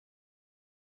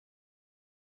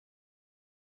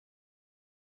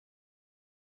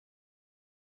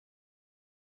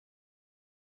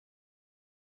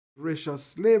Racial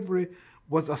slavery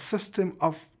was a system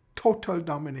of total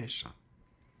domination.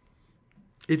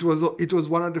 It was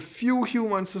one of the few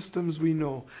human systems we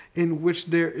know in which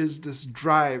there is this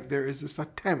drive, there is this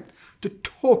attempt to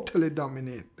totally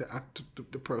dominate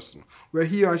the person, where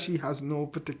he or she has no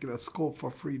particular scope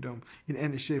for freedom in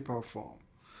any shape or form.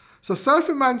 So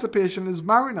self-emancipation is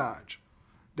marriage.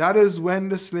 That is when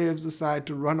the slaves decide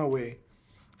to run away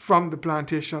from the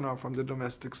plantation or from the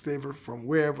domestic slavery, from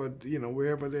wherever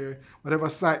they're, whatever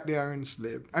site they are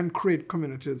enslaved, and create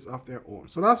communities of their own.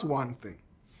 So that's one thing.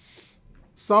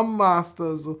 Some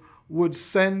masters would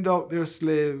send out their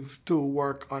slave to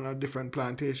work on a different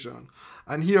plantation,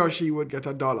 and he or she would get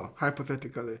 $1,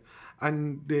 hypothetically,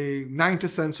 and the 90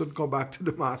 cents would go back to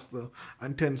the master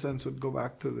and 10 cents would go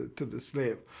back to the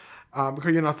slave.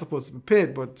 Because you're not supposed to be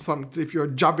paid, but if you're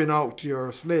jobbing out your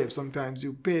slave, sometimes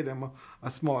you pay them a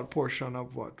small portion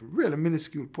of what, really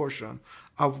minuscule portion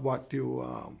of what you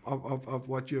of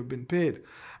what you've been paid.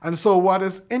 And so what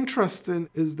is interesting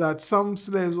is that some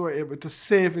slaves were able to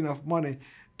save enough money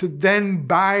to then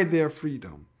buy their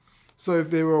freedom. So if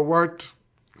they were worth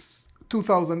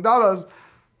 $2,000,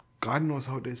 God knows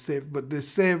how they saved, but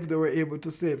they were able to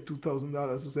save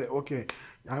 $2,000 to say, okay,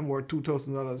 I'm worth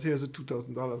 $2,000. Here's the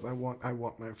 $2,000. I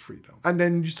want my freedom. And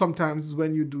then sometimes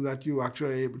when you do that, you actually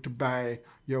are able to buy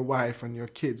your wife and your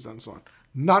kids and so on.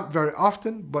 Not very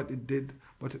often, but it did.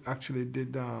 But it actually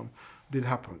did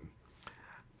happen.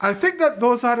 I think that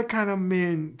those are the kind of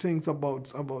main things about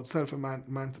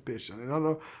self-emancipation. In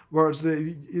other words,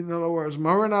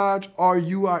 marriage, or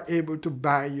you are able to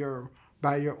buy your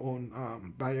own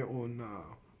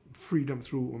freedom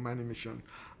through a manumission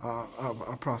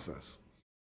process.